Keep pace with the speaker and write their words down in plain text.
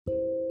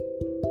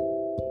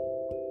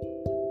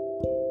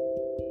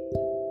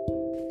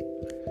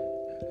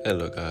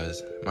Hello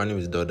guys, my name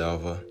is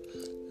Dodalva,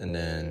 and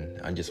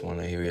then I just want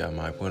to hear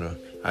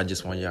I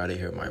just want y'all to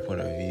hear my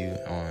point of view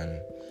on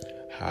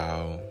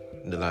how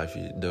the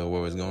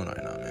world is going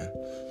right now, man.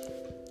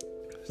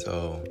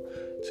 So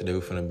today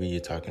we're gonna be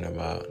talking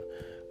about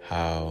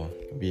how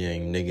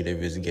being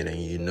negative is getting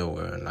you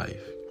nowhere in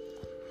life.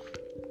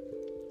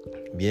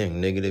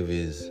 Being negative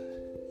is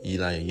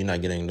you're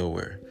not getting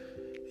nowhere.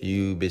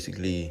 You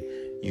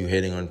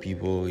hating on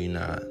people. You're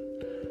not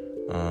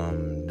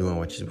doing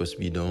what you're supposed to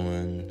be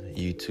doing.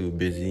 You too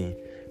busy.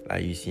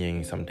 Like you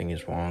seeing something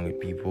is wrong with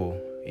people.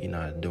 You're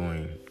not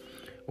doing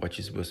what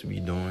you're supposed to be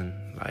doing.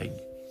 Like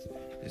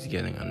it's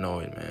getting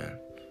annoyed, man.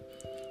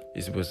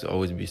 You're supposed to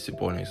always be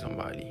supporting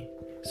somebody.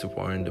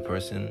 Supporting the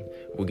person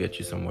will get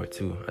you somewhere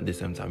too. At the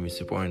same time, you're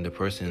supporting the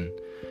person,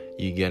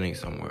 you're getting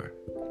somewhere.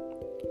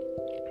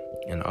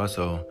 And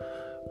also,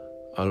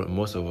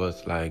 most of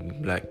us,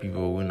 like black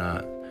people, we're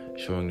not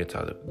showing the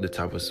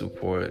type of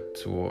support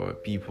to our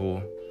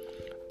people,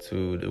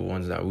 to the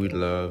ones that we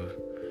love,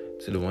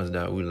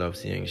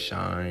 seeing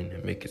shine,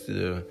 make it to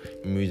the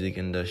music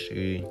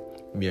industry,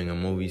 being a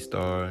movie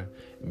star,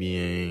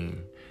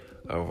 being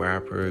a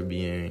rapper,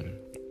 being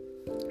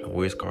a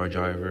race car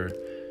driver,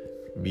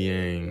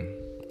 being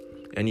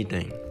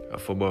anything, a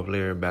football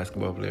player,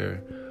 basketball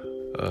player,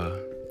 a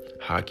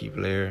hockey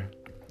player,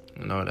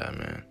 and all that,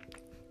 man.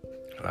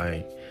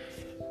 Like,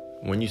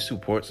 when you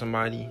support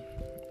somebody,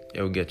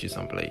 it will get you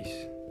someplace.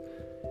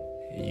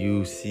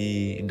 You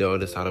see the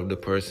other side of the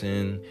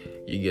person.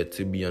 You get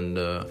to be on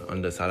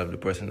the side of the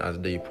person as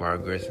they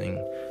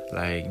progressing.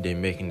 Like they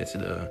making it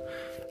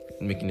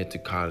to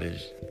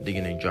college. They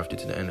getting drafted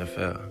to the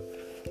NFL.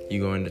 You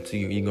go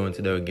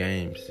into their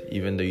games,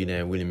 even though you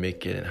didn't really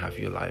make it in half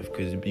your life,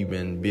 because you've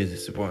been busy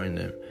supporting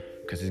them,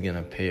 because it's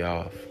gonna pay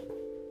off.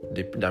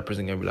 That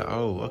person gonna be like,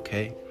 oh,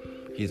 okay,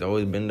 he's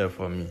always been there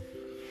for me.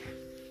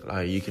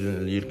 Like you're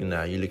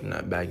looking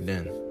at back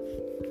then.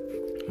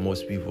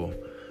 Most people,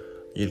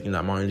 you're looking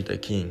at Martin Luther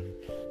King.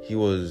 He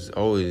was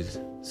always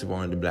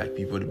supporting the black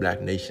people, the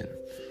black nation.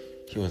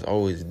 He was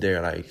always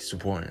there, like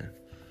supporting.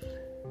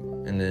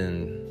 And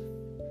then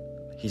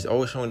he's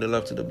always showing the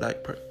love to the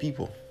black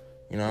people.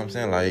 You know what I'm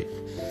saying? Like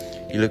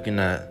you're looking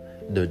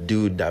at the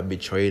dude that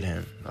betrayed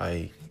him.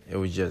 Like it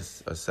was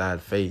just a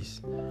sad face.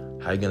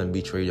 How you gonna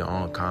betray your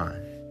own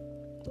kind?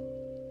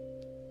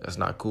 That's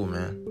not cool,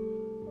 man.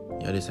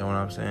 You understand what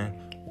I'm saying?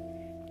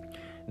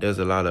 There's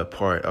a lot of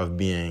part of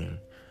being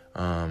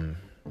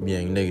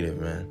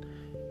negative, man.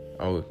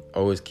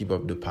 Always keep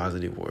up the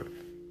positive work.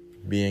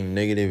 Being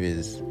negative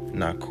is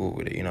not cool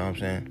with it, you know what I'm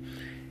saying?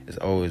 It's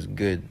always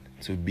good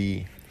to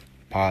be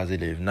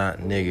positive, not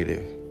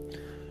negative.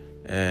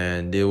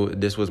 And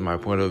this was my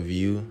point of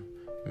view.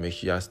 Make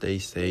sure y'all stay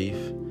safe.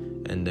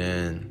 And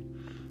then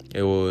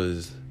it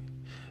was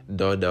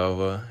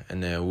Dodalva,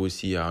 and then we'll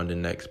see y'all on the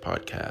next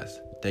podcast.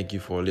 Thank you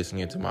for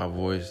listening to my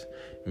voice.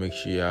 Make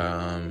sure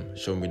y'all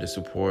show me the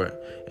support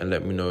and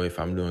let me know if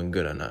I'm doing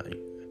good or not.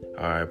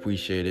 I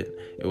appreciate it.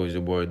 It was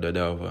your boy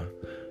Dodalva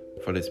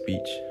for the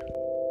speech.